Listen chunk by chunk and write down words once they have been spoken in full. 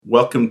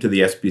Welcome to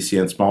the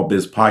SBCN Small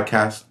Biz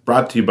Podcast,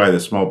 brought to you by the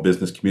Small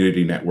Business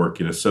Community Network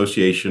in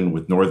association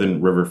with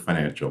Northern River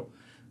Financial.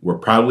 We're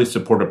proudly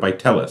supported by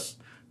TELUS.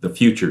 The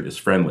future is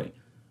friendly.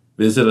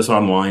 Visit us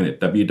online at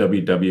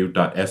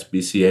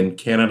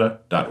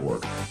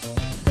www.sbcncanada.org.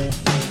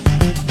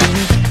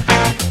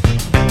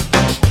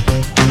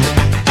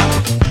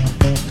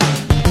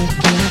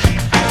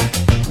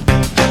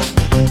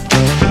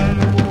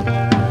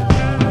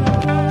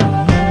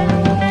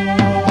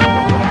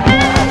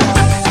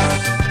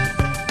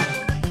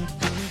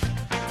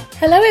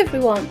 Hello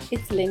everyone,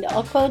 it's Linda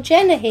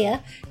Ockwell-Jenner here,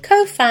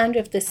 co-founder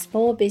of the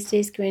Small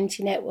Business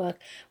Community Network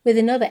with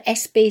another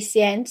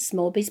SBCN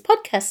Small Biz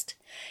podcast.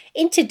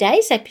 In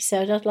today's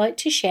episode, I'd like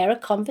to share a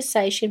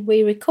conversation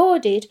we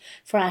recorded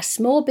for our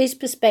Small Biz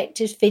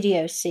Perspectives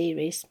video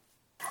series.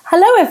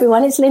 Hello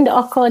everyone, it's Linda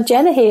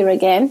Ockwell-Jenner here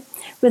again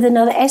with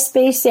another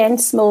SBCN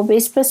Small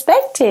Biz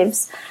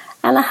Perspectives.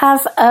 And I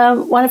have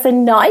one of the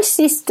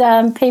nicest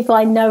people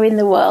I know in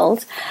the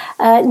world,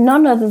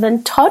 none other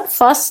than Todd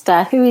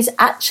Foster, who is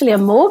actually a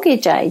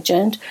mortgage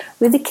agent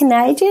with the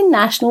Canadian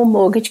National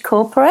Mortgage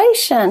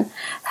Corporation.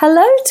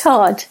 Hello,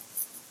 Todd.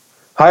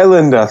 Hi,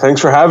 Linda.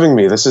 Thanks for having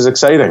me. This is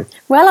exciting.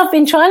 Well, I've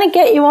been trying to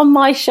get you on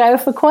my show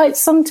for quite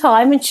some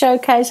time and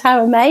showcase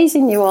how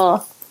amazing you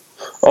are.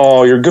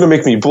 Oh, you're going to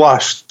make me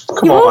blush.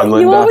 Come on, Linda.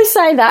 You always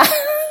say that.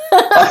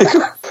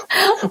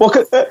 Well,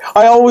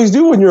 I always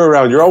do when you're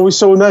around. You're always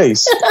so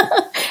nice.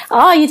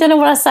 Oh, you don't know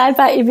what I say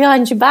about you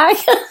behind your back.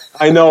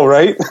 I know,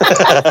 right?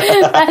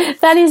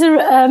 That is,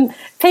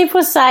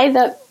 people say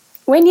that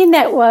when you're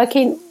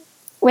networking,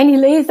 when you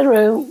leave the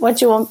room, what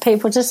do you want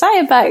people to say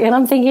about you? And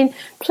I'm thinking,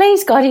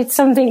 please God, it's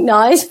something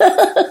nice.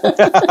 Well,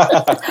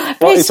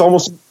 it's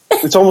almost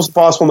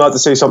impossible not to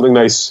say something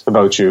nice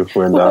about you,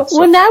 Linda.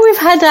 Well, now we've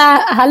had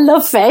our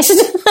love fest.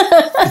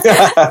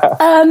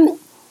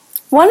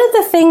 One of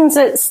the things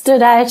that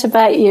stood out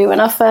about you when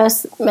I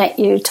first met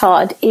you,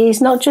 Todd,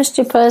 is not just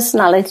your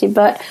personality,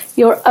 but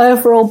your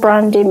overall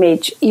brand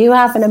image. You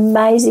have an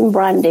amazing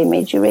brand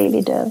image, you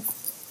really do.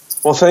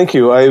 Well, thank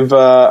you.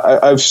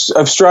 I've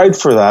strived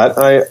for that.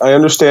 I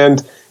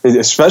understand,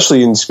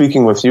 especially in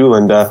speaking with you,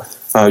 Linda,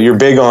 you're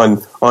big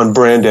on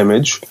brand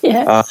image.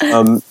 Yeah.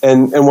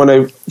 And when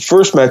I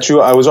first met you,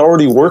 I was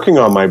already working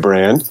on my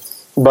brand,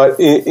 but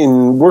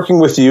in working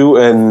with you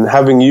and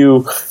having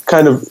you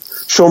kind of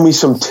show me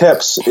some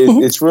tips,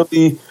 it's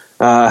really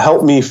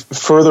helped me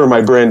further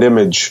my brand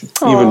image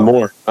even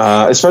more,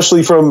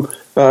 especially from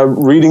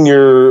reading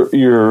your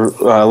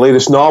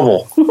latest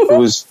novel. It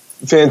was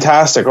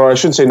fantastic, or I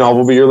shouldn't say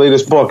novel, but your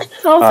latest book,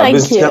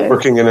 Business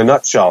Networking in a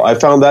Nutshell. I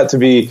found that to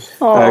be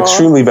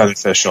extremely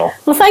beneficial.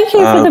 Well, thank you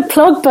for the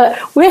plug, but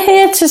we're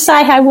here to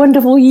say how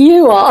wonderful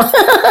you are.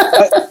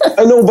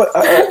 I know, but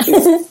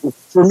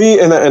for me,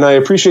 and I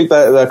appreciate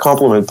that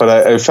compliment, but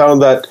I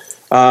found that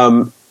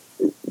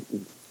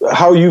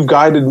how you've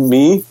guided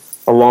me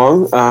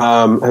along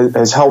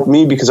has helped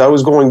me, because I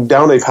was going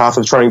down a path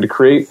of trying to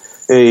create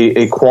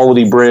a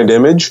quality brand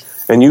image,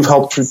 and you've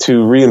helped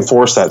to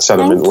reinforce that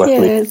sentiment with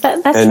me.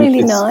 That's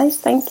really nice.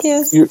 Thank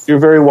you. You're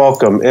very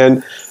welcome.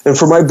 And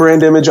for my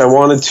brand image, I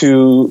wanted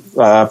to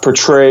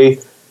portray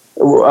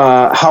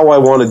how I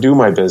want to do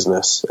my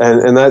business,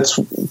 and that's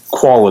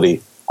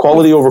quality.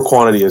 Quality over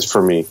quantity is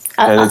for me,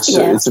 and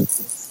it's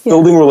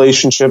building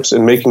relationships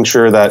and making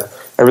sure that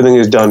everything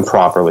is done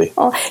properly.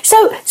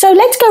 So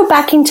let's go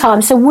back in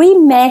time. So we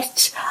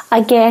met,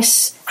 I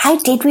guess. How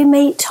did we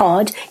meet,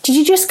 Todd? Did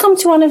you just come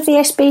to one of the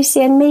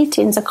SBCN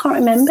meetings? I can't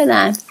remember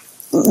now.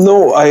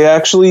 No, I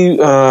actually,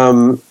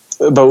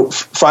 about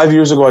 5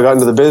 years ago, I got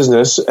into the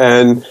business,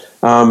 and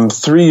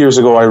 3 years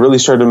ago, I really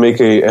started to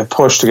make a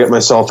push to get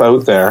myself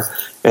out there.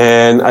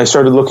 And I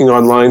started looking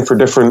online for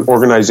different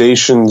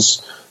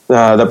organizations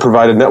that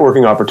provided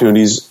networking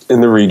opportunities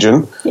in the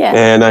region. Yeah.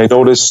 And I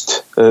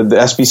noticed the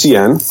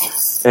SBCN.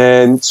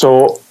 And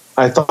so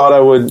I thought I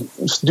would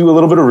do a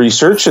little bit of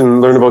research and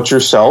learn about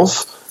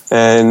yourself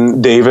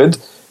and David.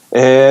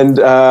 And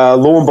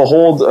lo and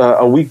behold,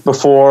 a week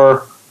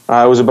before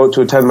I was about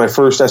to attend my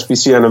first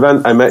SBCN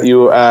event, I met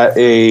you at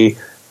a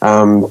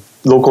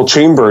local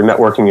chamber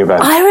networking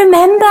event. I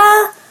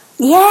remember.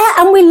 Yeah,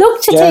 and we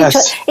looked at each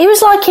other. It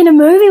was like in a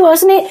movie,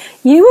 wasn't it?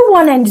 You were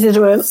one end of the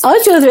room, I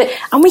was the other end,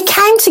 and we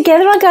came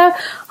together. I go,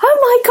 oh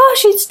my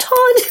gosh, it's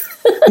Todd.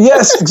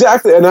 Yes,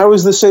 exactly, and I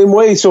was the same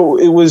way. So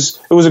it was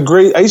a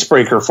great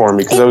icebreaker for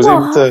me, because I was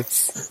able to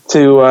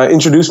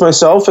introduce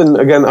myself, and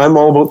again, I'm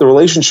all about the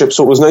relationship.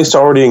 So it was nice to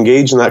already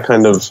engage in that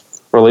kind of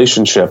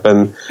relationship,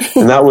 and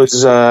that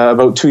was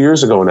about 2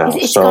 years ago now.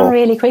 It's gone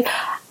really quick.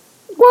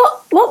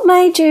 What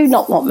made you,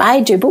 not what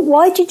made you, but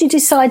why did you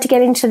decide to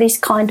get into this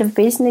kind of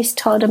business,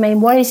 Todd? I mean,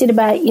 what is it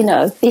about,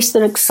 this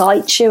that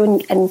excites you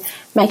and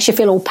makes you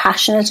feel all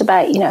passionate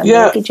about,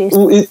 mortgages?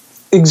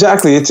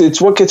 Exactly.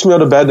 It's what gets me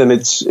out of bed, and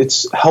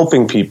it's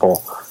helping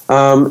people.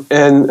 And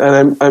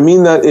I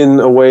mean that in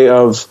a way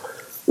of,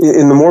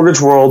 in the mortgage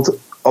world,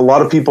 a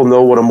lot of people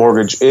know what a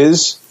mortgage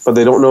is, but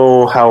they don't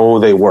know how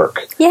they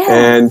work.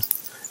 Yeah.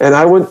 And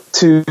I went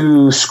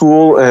to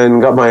school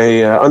and got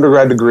my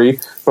undergrad degree,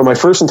 but my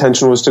first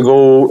intention was to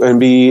go and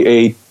be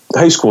a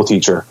high school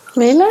teacher.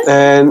 Really?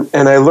 And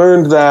I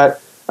learned that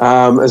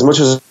as much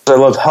as I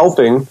love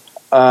helping,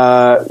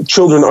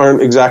 children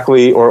aren't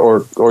exactly,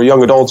 or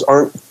young adults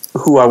aren't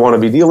who I want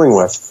to be dealing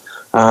with.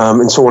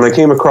 And so when I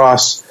came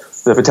across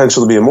the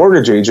potential to be a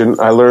mortgage agent,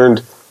 I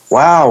learned,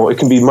 wow, it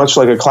can be much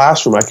like a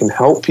classroom. I can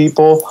help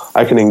people,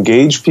 I can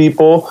engage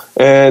people,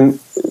 and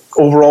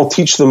overall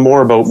teach them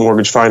more about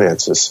mortgage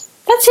finances.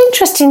 That's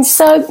interesting.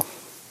 So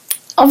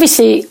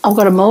obviously I've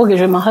got a mortgage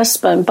with my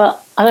husband,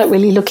 but I don't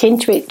really look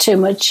into it too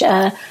much.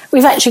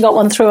 We've actually got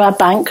one through our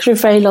bank. We're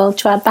very loyal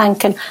to our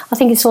bank, and I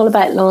think it's all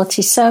about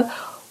loyalty. So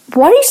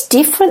what is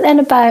different then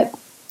about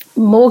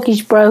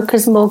mortgage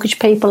brokers, mortgage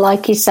people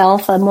like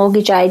yourself, and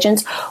mortgage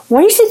agents?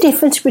 What is the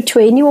difference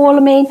between you all? I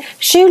mean,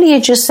 surely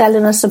you're just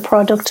selling us a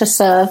product or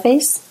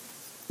service.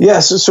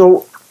 Yes,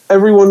 so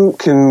everyone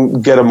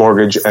can get a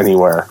mortgage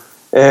anywhere.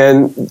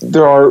 And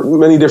there are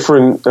many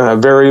different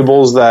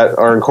variables that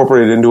are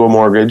incorporated into a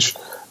mortgage.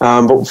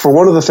 But for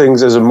one of the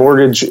things, as a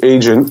mortgage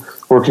agent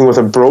working with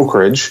a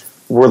brokerage,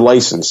 we're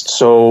licensed.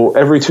 So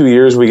every 2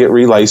 years we get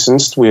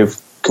relicensed. We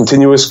have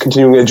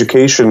continuing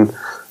education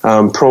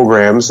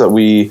programs that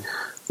we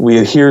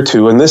adhere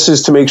to, and this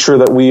is to make sure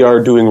that we are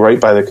doing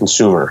right by the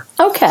consumer.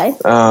 Okay.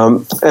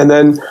 And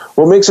then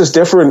what makes us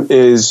different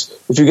is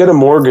if you get a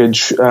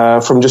mortgage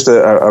from just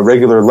a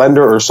regular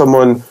lender or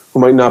someone who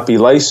might not be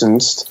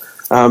licensed,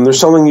 they're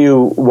selling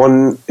you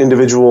one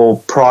individual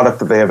product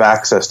that they have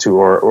access to,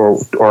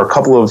 or a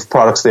couple of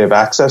products they have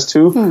access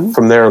to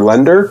from their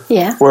lender.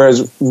 Yeah.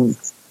 Whereas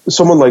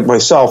someone like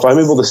myself, I'm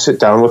able to sit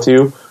down with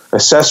you,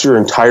 assess your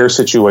entire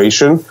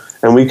situation,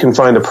 and we can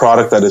find a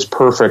product that is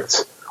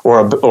perfect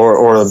or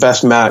the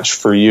best match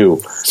for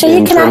you. So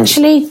you can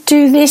actually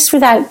do this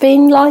without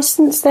being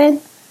licensed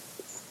then?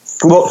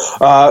 Well,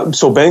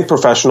 so bank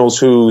professionals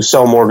who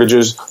sell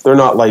mortgages, they're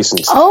not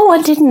licensed. Oh,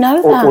 I didn't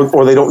know that.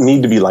 Or they don't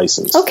need to be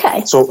licensed.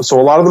 Okay. So a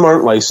lot of them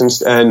aren't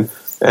licensed, and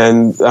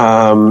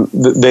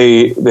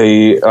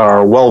they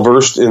are well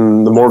versed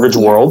in the mortgage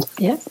world,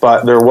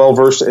 but they're well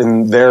versed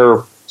in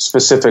their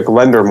specific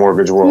lender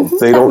mortgage world. Mm-hmm,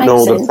 they don't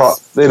know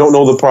they don't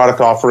know the product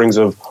offerings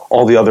of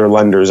all the other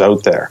lenders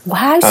out there.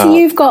 Wow, so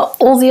you've got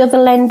all the other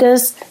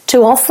lenders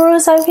to offer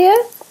us out here?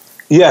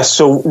 Yes,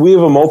 so we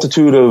have a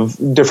multitude of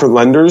different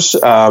lenders.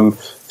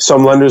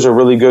 Some lenders are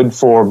really good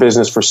for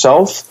business for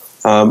self.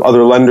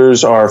 Other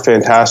lenders are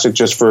fantastic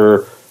just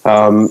for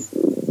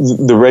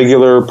the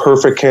regular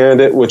perfect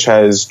candidate, which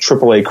has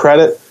AAA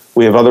credit.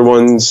 We have other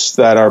ones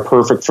that are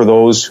perfect for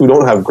those who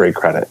don't have great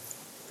credit.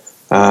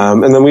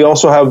 And then we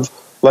also have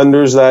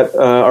lenders that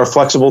are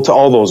flexible to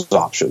all those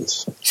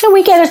options. So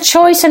we get a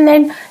choice, and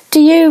then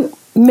do you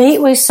meet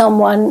with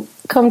someone,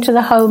 come to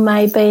the home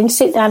maybe, and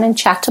sit down and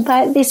chat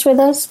about this with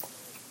us?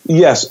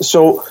 Yes.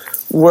 So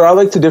where I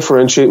like to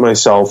differentiate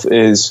myself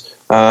is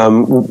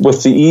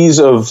with the ease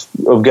of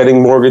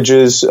getting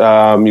mortgages, you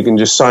can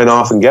just sign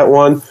off and get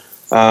one.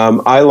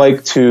 I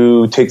like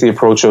to take the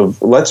approach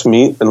of let's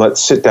meet and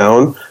let's sit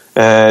down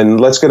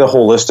and let's get a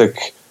holistic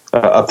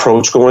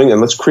approach going, and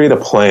let's create a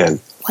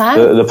plan.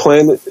 Wow.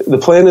 The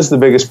plan is the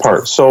biggest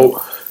part.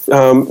 So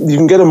you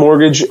can get a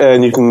mortgage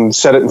and you can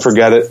set it and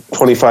forget it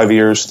 25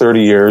 years,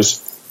 30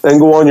 years, and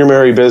go on your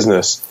merry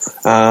business.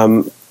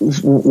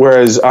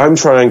 Whereas I'm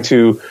trying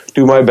to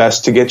do my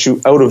best to get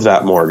you out of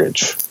that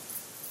mortgage.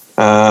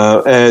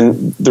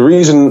 And the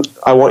reason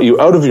I want you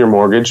out of your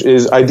mortgage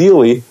is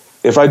ideally,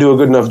 if I do a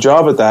good enough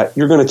job at that,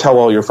 you're going to tell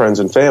all your friends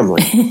and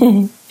family.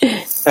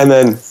 And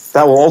then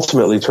that will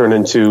ultimately turn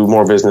into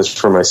more business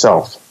for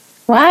myself.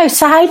 Wow,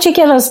 so how'd you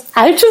get us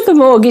out of the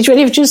mortgage when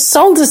you've just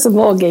sold us a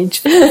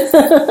mortgage?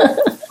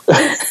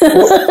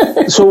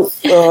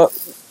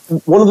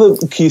 One of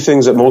the key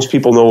things that most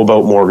people know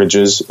about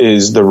mortgages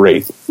is the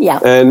rate. Yeah.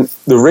 And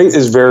the rate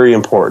is very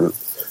important.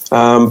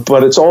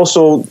 But it's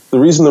also, the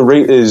reason the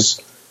rate is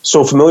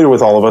so familiar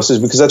with all of us is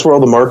because that's where all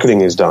the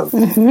marketing is done.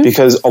 Mm-hmm.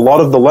 Because a lot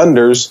of the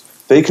lenders,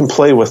 they can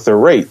play with their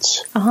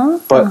rates. Uh-huh.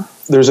 But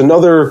there's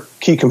another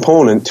key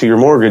component to your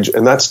mortgage,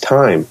 and that's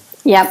time.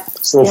 Yep.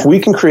 So if we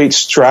can create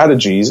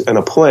strategies and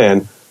a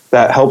plan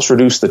that helps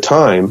reduce the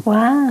time,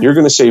 you're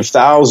going to save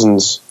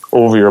thousands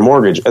over your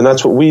mortgage. And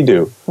that's what we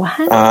do.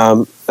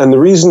 Wow. And the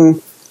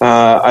reason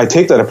I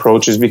take that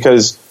approach is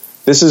because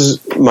this is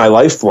my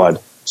lifeblood.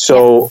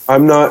 So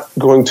I'm not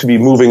going to be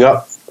moving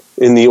up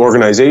in the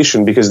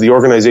organization because the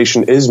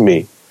organization is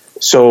me.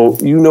 So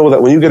you know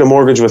that when you get a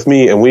mortgage with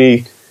me and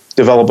we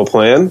develop a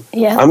plan,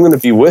 I'm going to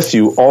be with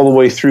you all the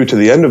way through to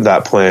the end of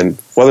that plan,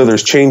 whether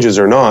there's changes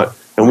or not.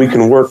 And we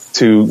can work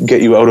to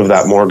get you out of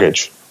that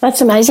mortgage. That's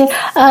amazing.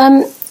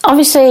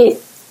 Obviously,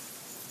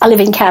 I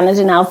live in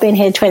Canada now. I've been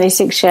here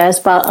 26 years,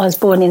 but I was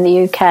born in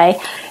the UK.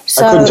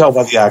 So I couldn't tell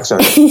by the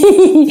accent.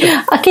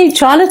 I keep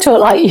trying to talk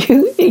like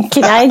you in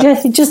Canadian.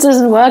 It just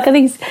doesn't work. I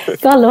think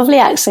it's got a lovely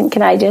accent,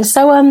 Canadian.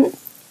 So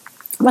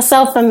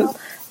myself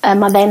and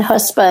my then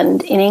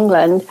husband in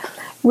England,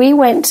 we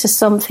went to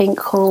something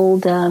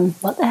called,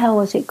 what the hell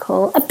was it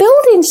called? A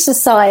building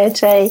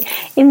society.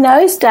 In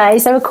those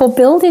days, they were called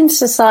building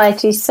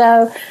societies.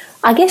 So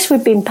I guess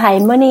we'd been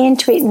paying money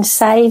into it and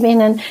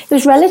saving, and it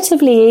was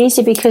relatively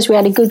easy because we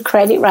had a good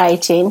credit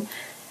rating.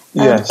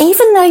 Yes.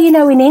 Even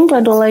though, in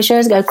England all those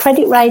years ago,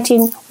 credit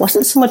rating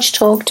wasn't so much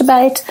talked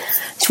about.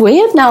 It's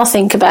weird now I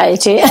think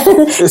about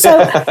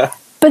it.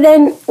 But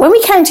then when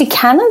we came to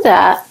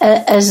Canada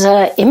as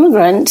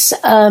immigrants,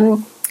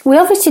 we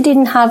obviously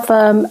didn't have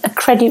a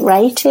credit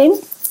rating.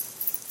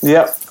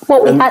 Yep.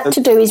 What we had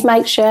to do is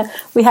make sure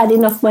we had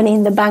enough money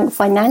in the bank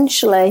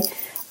financially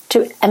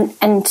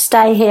and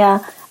stay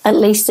here at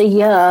least a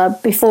year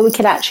before we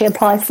could actually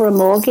apply for a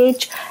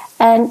mortgage.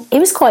 And it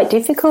was quite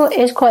difficult.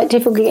 It was quite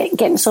difficult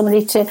getting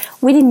somebody to...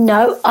 We didn't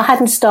know. I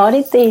hadn't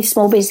started the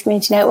Small Business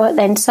Community Network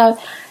then. So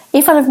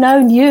if I'd have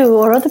known you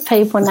or other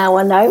people now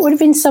I know, it would have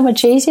been so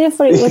much easier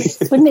for it,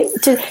 wouldn't it?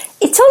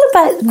 It's all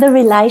about the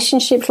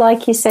relationships,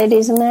 like you said,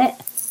 isn't it?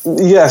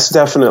 Yes,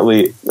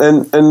 definitely.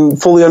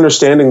 And fully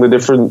understanding the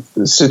different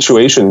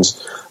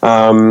situations.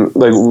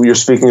 Like you're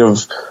speaking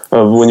of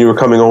when you were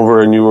coming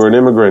over and you were an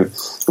immigrant.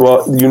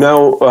 Well,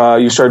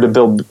 you started to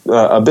build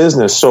a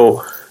business.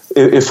 So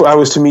if I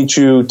was to meet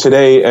you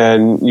today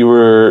and you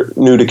were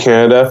new to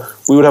Canada,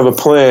 we would have a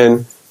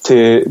plan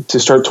to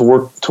start to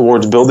work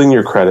towards building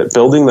your credit,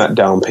 building that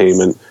down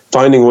payment,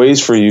 finding ways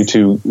for you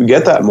to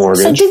get that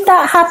mortgage. So did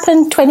that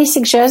happen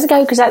 26 years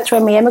ago? Because that's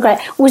when we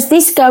emigrated. Was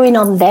this going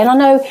on then? I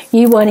know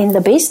you weren't in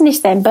the business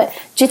then, but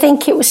do you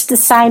think it was the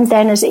same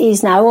then as it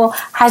is now, or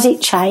has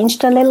it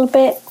changed a little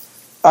bit?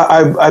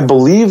 I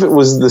believe it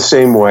was the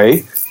same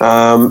way,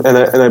 and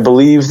I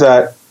believe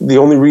that the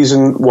only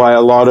reason why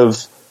a lot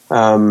of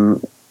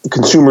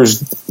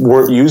consumers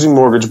weren't using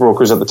mortgage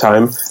brokers at the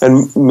time,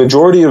 and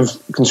majority of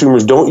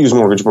consumers don't use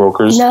mortgage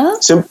brokers,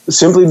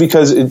 simply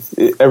because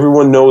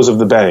everyone knows of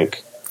the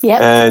bank.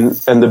 Yep.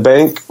 And the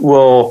bank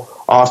will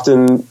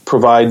often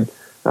provide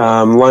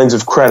lines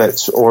of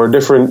credits or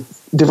different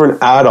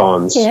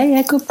add-ons.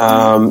 Good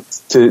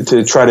point.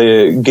 To try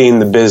to gain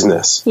the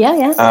business.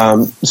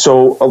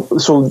 So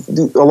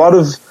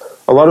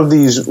a lot of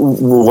these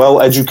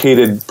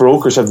well-educated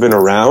brokers have been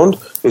around.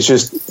 It's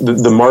just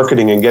the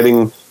marketing and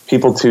getting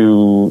people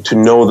to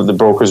know that the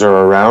brokers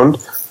are around,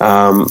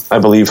 I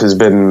believe, has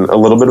been a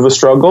little bit of a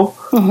struggle.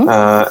 Mm-hmm.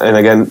 And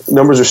again,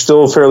 numbers are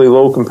still fairly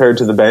low compared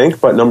to the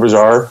bank, but numbers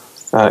are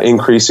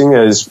increasing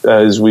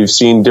as we've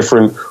seen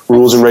different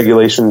rules and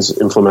regulations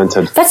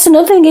implemented. That's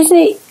another thing, isn't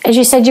it? As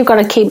you said, you've got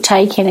to keep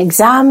taking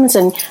exams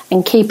and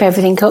keep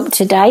everything up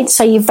to date,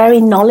 so you're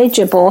very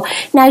knowledgeable.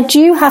 Now, do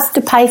you have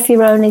to pay for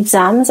your own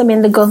exams? I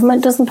mean, the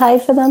government doesn't pay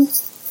for them?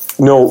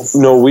 No,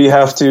 we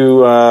have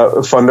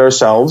to fund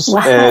ourselves.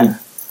 Wow.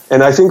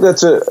 And I think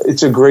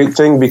it's a great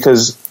thing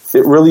because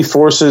it really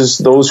forces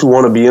those who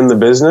want to be in the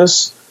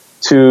business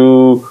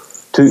to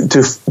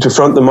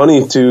front the money.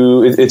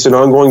 It's an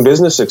ongoing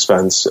business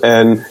expense,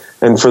 and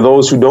for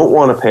those who don't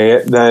want to pay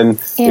it, then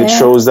it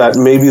shows that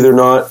maybe they're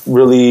not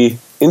really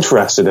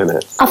interested in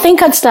it. I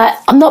think I'd start.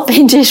 I'm not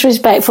being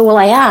disrespectful, well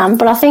I am,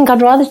 but I think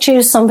I'd rather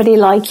choose somebody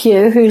like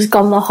you who's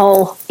gone the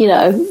whole,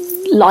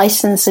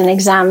 license and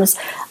exams.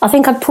 I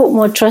think I'd put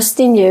more trust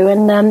in you.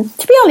 And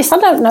to be honest, I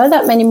don't know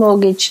that many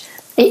mortgage.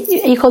 Are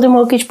you called a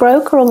mortgage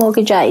broker or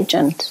mortgage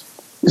agent?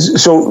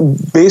 So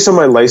based on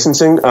my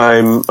licensing,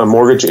 I'm a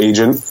mortgage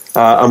agent.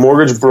 A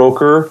mortgage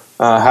broker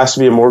has to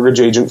be a mortgage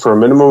agent for a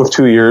minimum of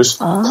 2 years,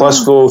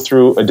 plus go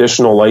through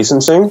additional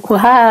licensing.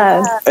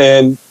 Wow.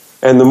 And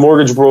the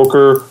mortgage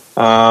broker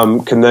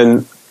can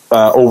then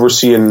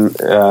oversee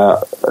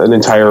an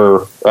entire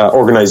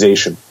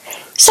organization.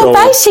 So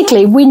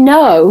basically, we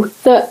know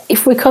that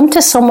if we come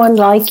to someone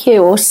like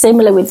you or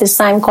similar with the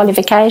same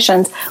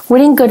qualifications,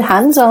 we're in good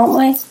hands, aren't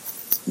we?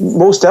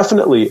 Most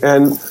definitely.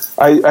 And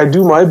I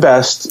do my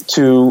best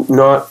to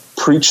not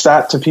preach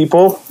that to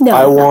people. No,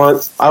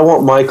 I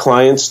want my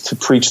clients to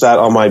preach that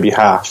on my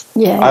behalf.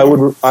 I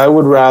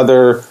would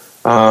rather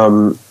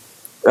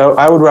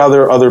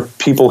other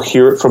people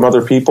hear it from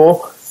other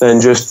people than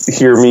just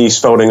hear me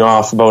spouting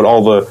off about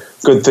all the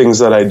good things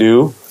that I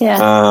do.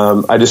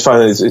 I just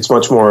find that it's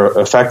much more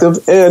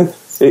effective, and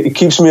it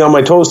keeps me on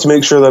my toes to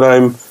make sure that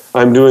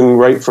I'm doing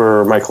right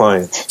for my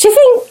clients. Do you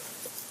think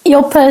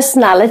your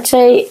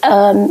personality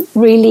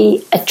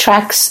really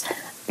attracts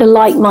the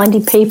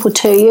like-minded people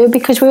to you?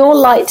 Because we all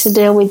like to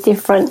deal with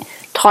different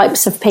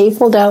types of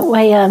people, don't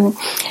we?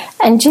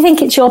 And do you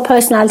think it's your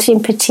personality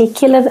in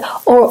particular,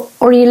 or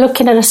are you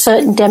looking at a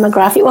certain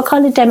demographic? What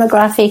kind of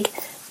demographic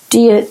do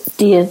you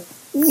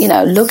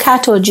look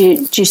at, or do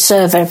you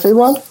serve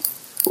everyone?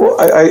 Well,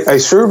 I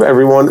serve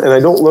everyone, and I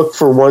don't look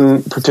for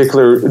one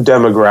particular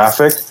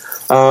demographic.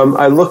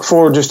 I look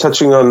for, just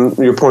touching on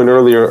your point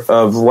earlier,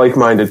 of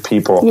like-minded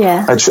people.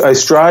 I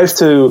strive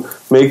to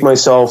make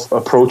myself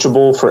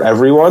approachable for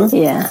everyone.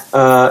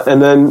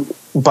 And then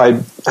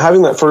by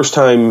having that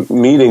first-time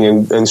meeting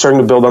and starting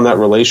to build on that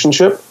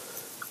relationship,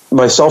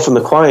 myself and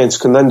the clients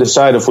can then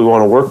decide if we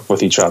want to work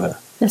with each other.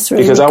 That's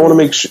really because good. I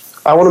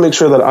want to make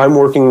sure that I'm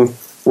working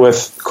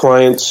with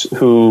clients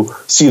who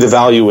see the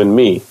value in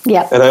me.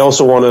 Yeah. And I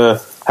also want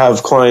to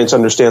have clients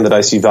understand that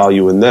I see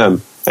value in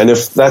them. And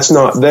if that's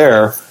not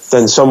there,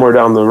 then somewhere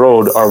down the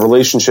road, our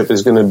relationship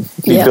is going to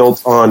be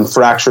built on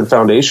fractured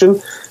foundation.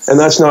 And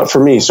that's not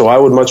for me. So I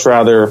would much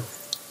rather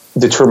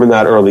determine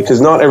that early,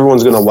 because not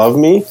everyone's going to love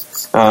me,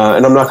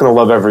 and I'm not going to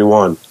love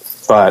everyone.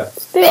 But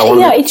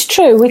it's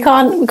true. We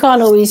can't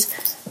always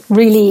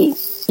really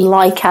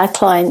like our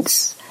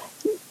clients.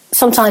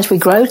 Sometimes we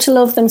grow to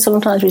love them.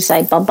 Sometimes we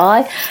say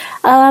bye-bye.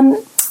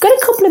 Got a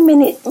couple of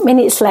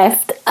minutes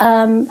left.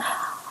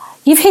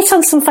 You've hit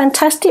on some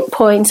fantastic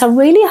points. I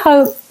really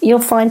hope you'll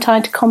find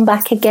time to come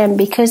back again,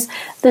 because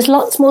there's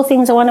lots more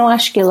things I want to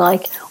ask you,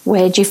 like,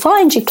 where do you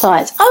find your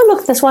clients? Oh,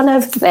 look, there's one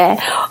over there.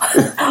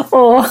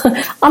 Or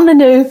on the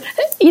new,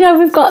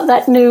 we've got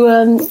that new,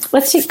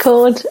 what's it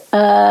called?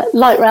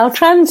 Light rail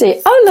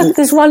transit. Oh, look,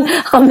 there's one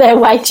on there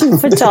waiting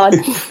for Todd.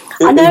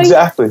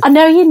 Exactly. I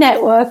know you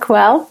network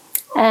well.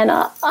 And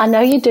I know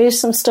you do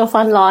some stuff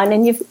online,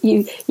 and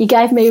you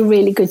gave me a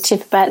really good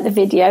tip about the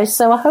videos.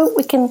 So I hope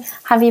we can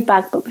have you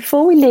back. But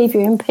before we leave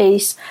you in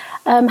peace,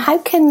 how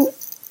can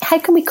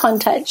we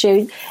contact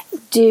you?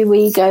 Do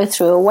we go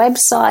through a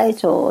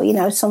website or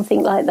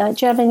something like that?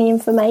 Do you have any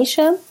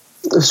information?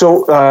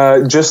 So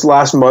just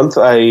last month,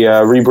 I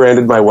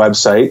rebranded my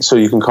website, so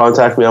you can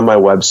contact me on my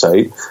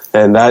website,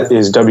 and that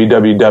is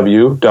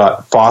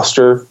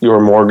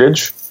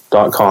www.fosteryourmortgage.com. I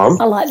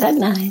like that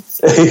name.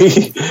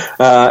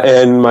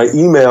 And my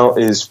email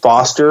is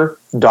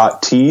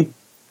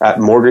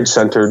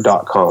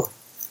foster.t@mortgagecenter.com.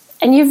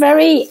 And you're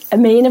very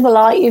amenable,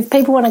 aren't you? If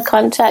people want to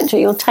contact you,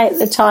 you'll take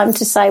the time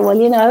to say, well,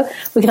 we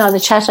can either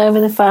chat over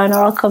the phone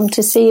or I'll come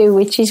to see you,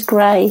 which is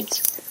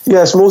great.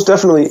 Yes, most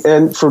definitely.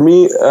 And for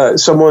me,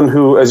 someone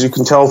who, as you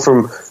can tell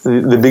from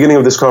the beginning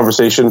of this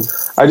conversation,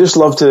 I just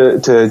love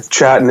to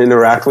chat and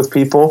interact with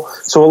people.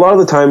 So a lot of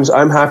the times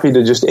I'm happy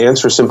to just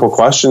answer simple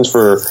questions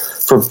for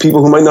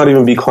people who might not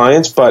even be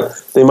clients, but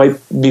they might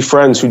be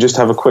friends who just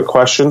have a quick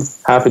question.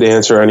 Happy to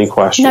answer any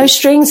question. No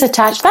strings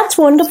attached. That's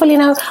wonderful.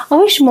 I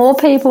wish more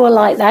people were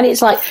like that.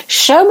 It's like,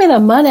 show me the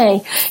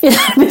money,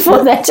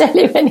 before they tell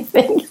you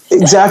anything.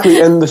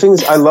 Exactly. And the thing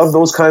is, I love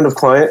those kind of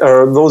client,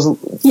 or those.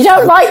 You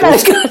don't like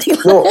those kind of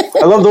clients. No,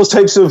 I love those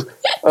types of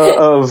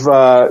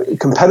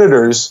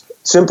competitors,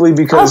 simply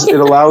because it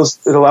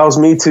allows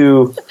me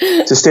to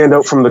stand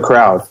out from the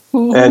crowd.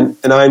 Mm-hmm.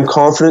 And I'm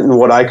confident in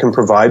what I can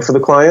provide for the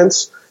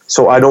clients,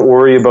 so I don't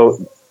worry about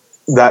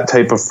that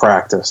type of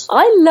practice.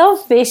 I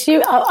love this.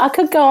 I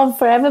could go on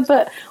forever,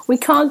 but we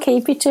can't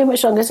keep it too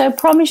much longer. So I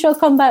promise you'll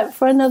come back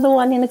for another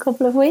one in a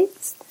couple of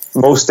weeks.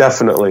 Most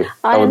definitely.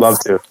 I would love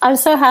to. I'm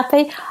so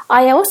happy.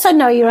 I also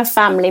know you're a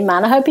family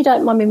man. I hope you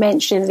don't mind me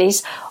mentioning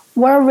this.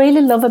 What I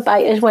really love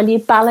about you is, well, you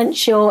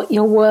balance your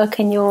work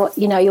and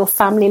your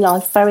family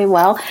life very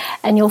well,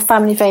 and your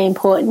family is very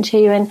important to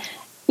you. And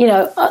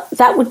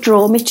that would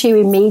draw me to you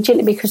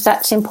immediately, because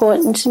that's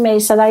important to me.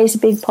 So that is a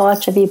big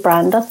part of your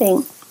brand, I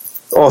think.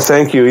 Oh,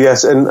 thank you.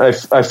 Yes, and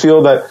I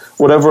feel that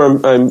whatever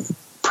I'm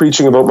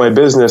preaching about my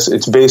business,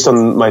 it's based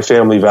on my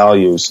family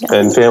values,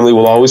 and family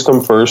will always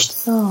come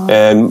first. Oh.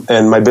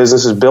 And my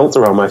business is built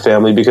around my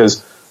family,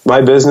 because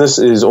my business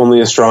is only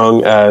as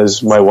strong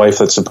as my wife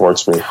that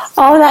supports me.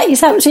 Oh, that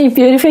is absolutely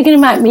beautiful. You're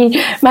going to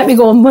make me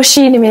go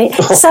mushy in a minute.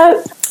 So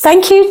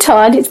thank you,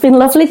 Todd. It's been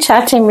lovely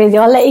chatting with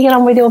you. I'll let you get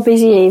on with your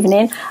busy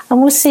evening,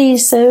 and we'll see you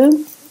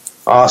soon.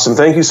 Awesome.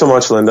 Thank you so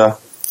much, Linda.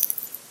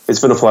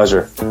 It's been a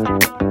pleasure.